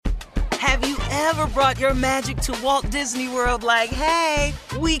Have you ever brought your magic to Walt Disney World like, hey,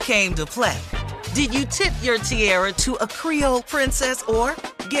 we came to play? Did you tip your tiara to a Creole princess or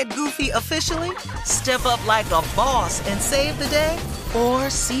get goofy officially? Step up like a boss and save the day? Or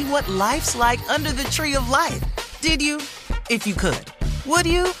see what life's like under the tree of life? Did you? If you could. Would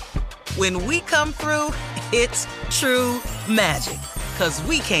you? When we come through, it's true magic. 'Cause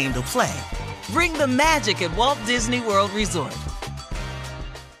we came to play. Bring the magic at Walt Disney World Resort.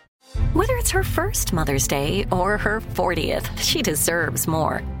 Whether it's her first Mother's Day or her 40th, she deserves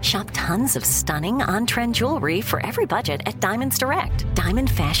more. Shop tons of stunning on-trend jewelry for every budget at Diamonds Direct. Diamond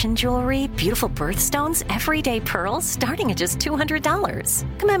fashion jewelry, beautiful birthstones, everyday pearls starting at just $200.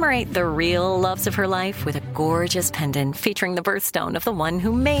 Commemorate the real loves of her life with a gorgeous pendant featuring the birthstone of the one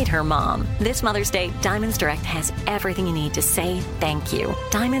who made her mom. This Mother's Day, Diamonds Direct has everything you need to say thank you.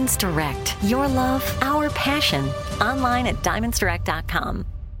 Diamonds Direct. Your love, our passion. Online at diamondsdirect.com.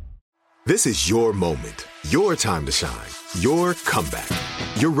 This is your moment, your time to shine, your comeback.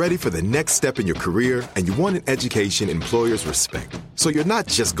 You're ready for the next step in your career, and you want an education employers respect. So you're not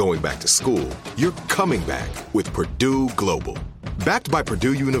just going back to school, you're coming back with Purdue Global. Backed by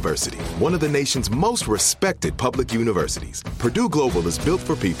Purdue University, one of the nation's most respected public universities, Purdue Global is built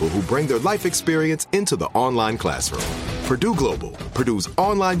for people who bring their life experience into the online classroom. Purdue Global, Purdue's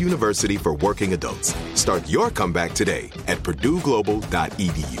online university for working adults. Start your comeback today at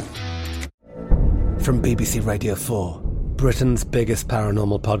purdueglobal.edu. From BBC Radio 4, Britain's biggest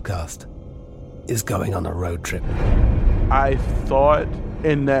paranormal podcast is going on a road trip. I thought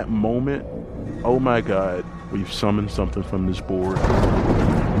in that moment, oh my God, we've summoned something from this board.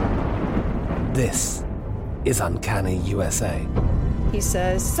 This is Uncanny USA. He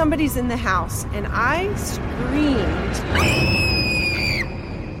says, somebody's in the house, and I screamed.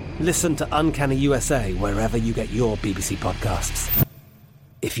 Listen to Uncanny USA wherever you get your BBC podcasts,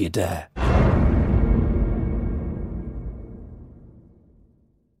 if you dare.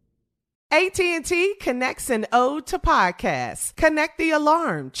 AT&T connects an ode to podcasts. Connect the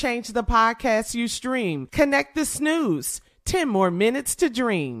alarm. Change the podcast you stream. Connect the snooze. 10 more minutes to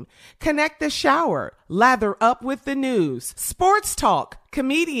dream. Connect the shower. Lather up with the news. Sports talk,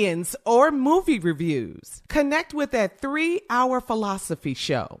 comedians, or movie reviews. Connect with that 3-hour philosophy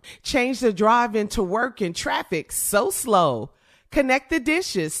show. Change the drive into work in traffic so slow. Connect the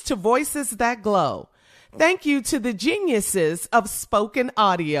dishes to voices that glow. Thank you to the geniuses of spoken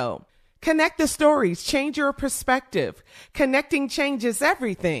audio. Connect the stories, change your perspective. Connecting changes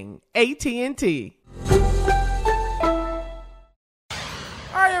everything. AT&T. All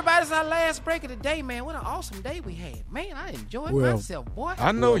right, everybody, it's our last break of the day, man. What an awesome day we had. Man, I enjoyed myself, boy.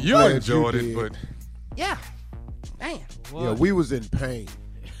 I know you enjoyed it, but... Yeah. Man. Yeah, we was in pain.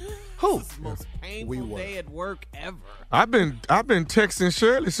 Who? This is the most painful day at work ever. I've been texting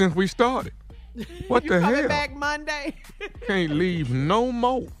Shirley since we started. What the hell? You coming back Monday? Can't leave no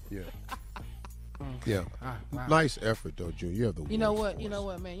more. Yeah. Yeah. Wow. Nice effort, though, Junior. You have the You know what,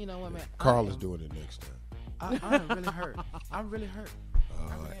 man? Carl is doing it next time. I'm really hurt. I'm really hurt.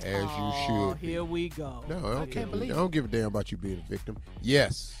 As you should. Here we go. No, I don't give a damn about you being a victim.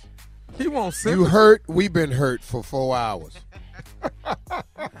 Yes. He won't say you hurt. We've been hurt for 4 hours.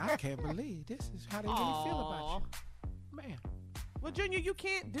 I can't believe this is how they really feel about you. Man. Well, Junior, you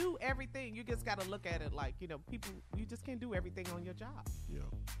can't do everything. You just got to look at it like, people, you just can't do everything on your job. Yeah.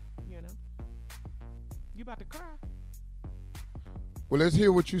 You about to cry? Well, let's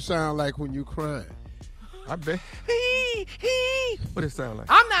hear what you sound like when you crying. I bet. What it sound like?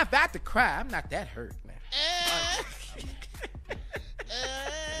 I'm not about to cry. I'm not that hurt, man.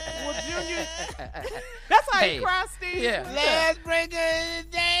 Well, Junior, that's how you cry, Steve. Yeah. Last break of the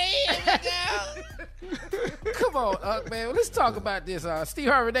day. Here we go. Come on, man. Let's talk about this. Steve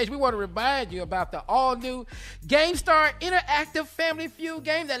Harvey Nation, we want to remind you about the all-new GameStar Interactive Family Feud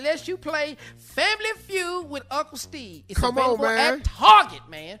game that lets you play Family Feud with Uncle Steve. It's available at Target,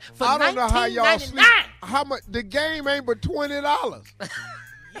 man, for I don't know how y'all sleep. $19.99. How much? The game ain't but $20.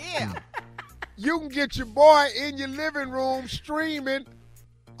 Yeah. You can get your boy in your living room streaming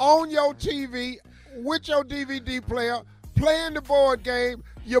on your TV with your DVD player, playing the board game.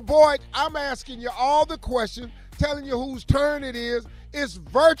 Your boy, I'm asking you all the questions, telling you whose turn it is. It's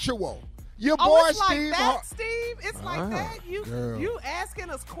virtual. Your boy, it's Steve. Like that, Steve? It's like that? You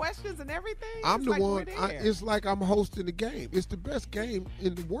asking us questions and everything? I'm it's the like one. It's like I'm hosting the game. It's the best game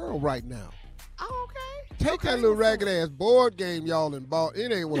in the world right now. Oh, okay. Take that little ragged ass board game y'all and bought.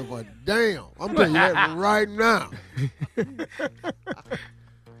 It ain't worth a damn. I'm telling you that right now.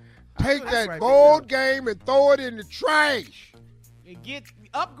 Take that board game and throw it in the trash. And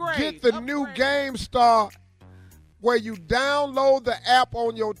upgrade. Get the new GameStar where you download the app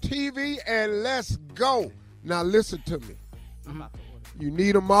on your TV and let's go. Now listen to me. You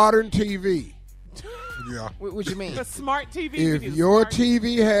need a modern TV. Yeah. What you mean? A smart TV. If your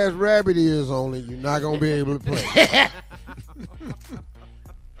TV has rabbit ears on it, you're not going to be able to play.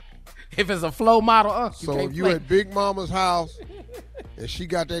 If it's a flow model, so if you at Big Mama's house and she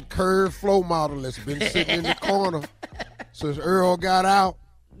got that curved flow model that's been sitting in the corner since Earl got out.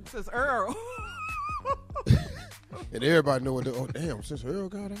 Since Earl. And everybody know since Earl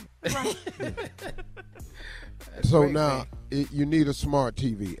got out. Right. So now you need a smart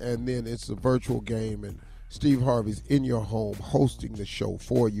TV, and then it's a virtual game, and Steve Harvey's in your home hosting the show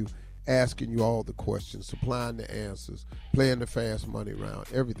for you, asking you all the questions, supplying the answers, playing the fast money round,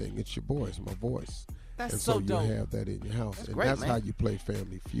 everything. It's your boy. It's my voice. That's and so you dope. have that in your house. That's and great, that's man. how you play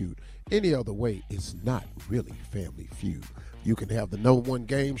Family Feud. Any other way, it's not really Family Feud. You can have the #1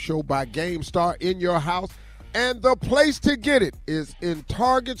 game show by GameStar in your house, and the place to get it is in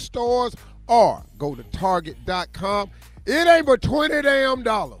Target stores or go to Target.com. It ain't but $20 damn.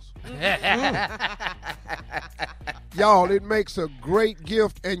 Y'all, it makes a great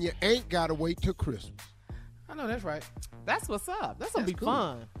gift, and you ain't got to wait till Christmas. I know that's right. That's what's up. That's gonna be cool.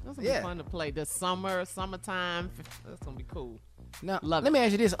 fun. That's gonna be fun to play this summertime. That's gonna be cool. Now, Love let me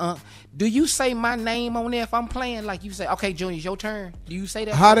ask you this, do you say my name on there if I'm playing? Like you say, okay, Junior, it's your turn. Do you say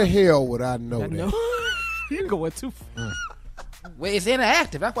that? How the hell would I know that? You're going too far. Well, it's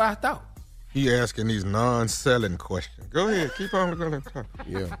interactive. That's what I thought. He asking these non-selling questions. Go ahead, keep on going.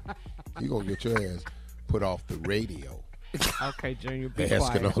 Yeah, you gonna get your ass put off the radio. Okay, Junior, be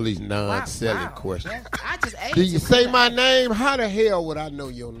Asking quiet. all these non-selling Wow. questions. I just asked. Do you say my name? How the hell would I know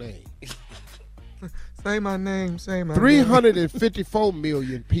your name? Say my name. 354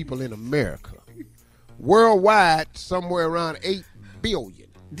 million people in America. Worldwide, somewhere around 8 billion.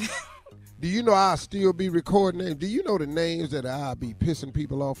 Do you know I'll still be recording names? Do you know the names that I'll be pissing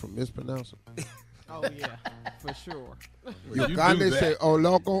people off from mispronouncing? Oh yeah, for sure. Uganda say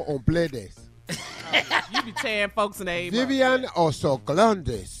Oloko Ombledes. You be tearing folks' name. Vivian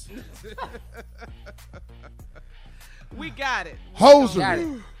Osoklandes. We got it.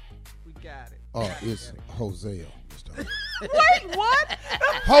 Hosiery. We got it. Oh, it's Hosea, Mr. Wait, what?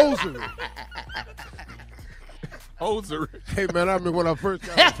 Hosiery. Hosiery. Hey, man, I remember when I first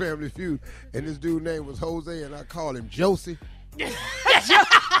got on Family Feud, and this dude's name was Jose, and I called him Josie.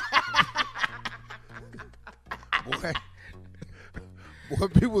 Boy,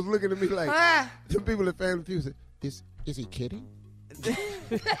 people was looking at me like, the people at Family Feud said, is he kidding?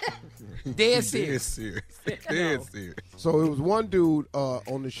 Dead serious. Dead serious. So it was one dude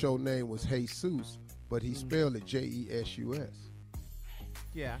on the show name was Jesus, but he spelled it J-E-S-U-S.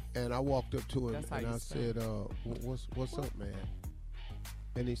 Yeah. And I walked up to him That's how and you I spell said, what's up, man?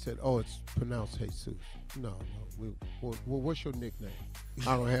 And he said, oh, it's pronounced Jesus. No. What's your nickname?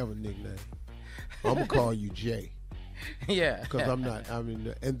 I don't have a nickname. I'm going to call you Jay. Yeah. Because I'm not,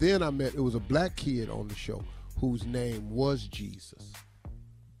 and then it was a black kid on the show whose name was Jesus.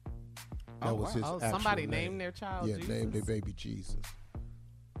 That was his actual somebody name. named their child Jesus? Named their baby Jesus.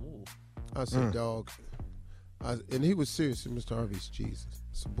 Ooh. I said, dog. And he was serious, Mr. Harvey's Jesus.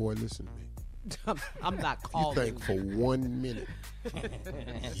 So, boy, listen to me. I'm not calling. You think for 1 minute,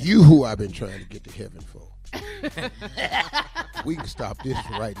 you who I've been trying to get to heaven for. We can stop this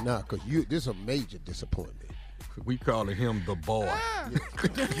right now because this is a major disappointment. We calling him the boy.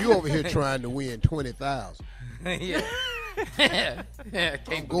 You over here trying to win 20,000. Yeah.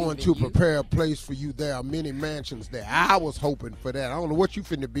 I'm going to prepare a place for you. There are many mansions there. I was hoping for that. I don't know what you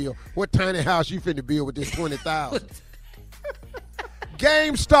finna build. What tiny house you finna build with this 20,000?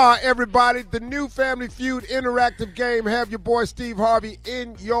 GameStar, everybody. The new Family Feud interactive game. Have your boy Steve Harvey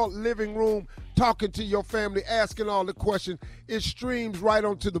in your living room talking to your family, asking all the questions. It streams right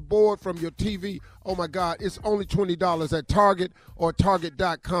onto the board from your TV. Oh, my God. It's only $20 at Target or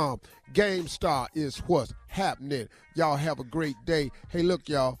Target.com. GameStar is what's happening. Y'all have a great day. Hey, look,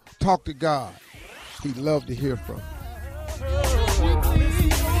 y'all. Talk to God. He'd love to hear from you.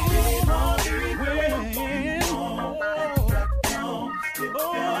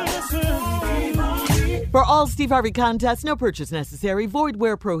 For all Steve Harvey contests, no purchase necessary, void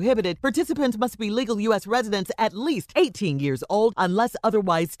where prohibited. Participants must be legal U.S. residents at least 18 years old unless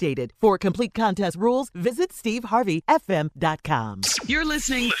otherwise stated. For complete contest rules, visit SteveHarveyFM.com. You're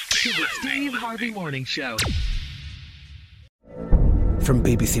listening to the Steve Harvey Morning Show. From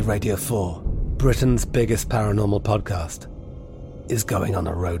BBC Radio 4, Britain's biggest paranormal podcast is going on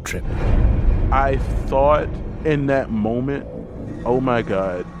a road trip. I thought in that moment, oh my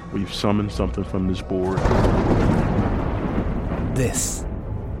God, we've summoned something from this board. This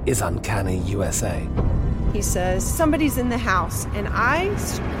is Uncanny USA. He says, somebody's in the house, and I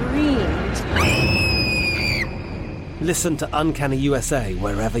screamed. Listen to Uncanny USA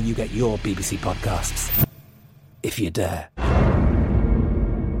wherever you get your BBC podcasts, if you dare.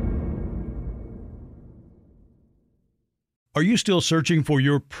 Are you still searching for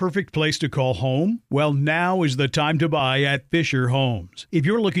your perfect place to call home? Well, now is the time to buy at Fisher Homes. If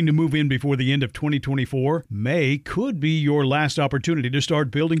you're looking to move in before the end of 2024, May could be your last opportunity to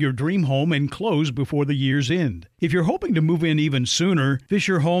start building your dream home and close before the year's end. If you're hoping to move in even sooner,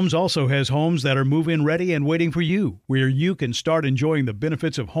 Fisher Homes also has homes that are move-in ready and waiting for you, where you can start enjoying the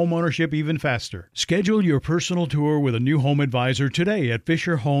benefits of homeownership even faster. Schedule your personal tour with a new home advisor today at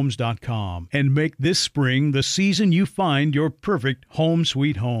FisherHomes.com and make this spring the season you find your perfect home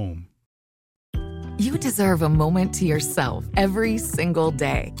sweet home. You deserve a moment to yourself every single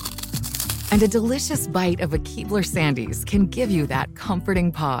day. And a delicious bite of a Keebler Sandies can give you that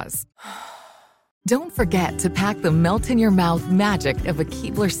comforting pause. Don't forget to pack the melt-in-your-mouth magic of a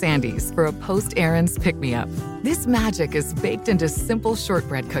Keebler Sandies for a post-errands pick-me-up. This magic is baked into simple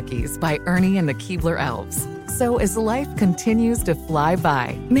shortbread cookies by Ernie and the Keebler Elves. So as life continues to fly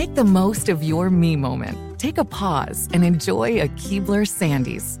by, make the most of your me moment. Take a pause and enjoy a Keebler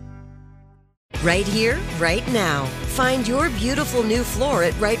Sandies. Right here, right now. Find your beautiful new floor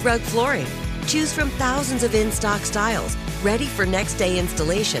at Right Rug Flooring. Choose from thousands of in-stock styles, ready for next day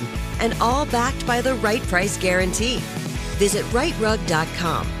installation, and all backed by the right price guarantee. Visit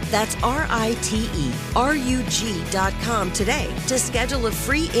rightrug.com. That's RITERUG.com today to schedule a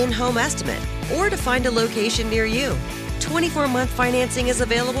free in-home estimate or to find a location near you. 24-month financing is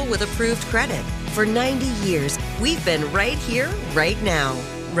available with approved credit. For 90 years, we've been right here, right now.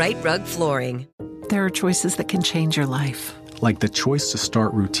 Right Rug Flooring. There are choices that can change your life. Like the choice to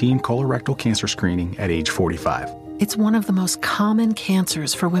start routine colorectal cancer screening at age 45. It's one of the most common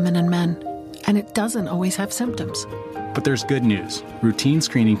cancers for women and men, and it doesn't always have symptoms. But there's good news. Routine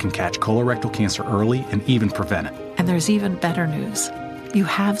screening can catch colorectal cancer early and even prevent it. And there's even better news. You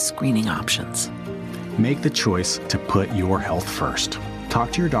have screening options. Make the choice to put your health first.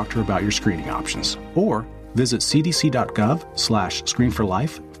 Talk to your doctor about your screening options or visit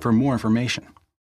cdc.gov/screenforlife for more information.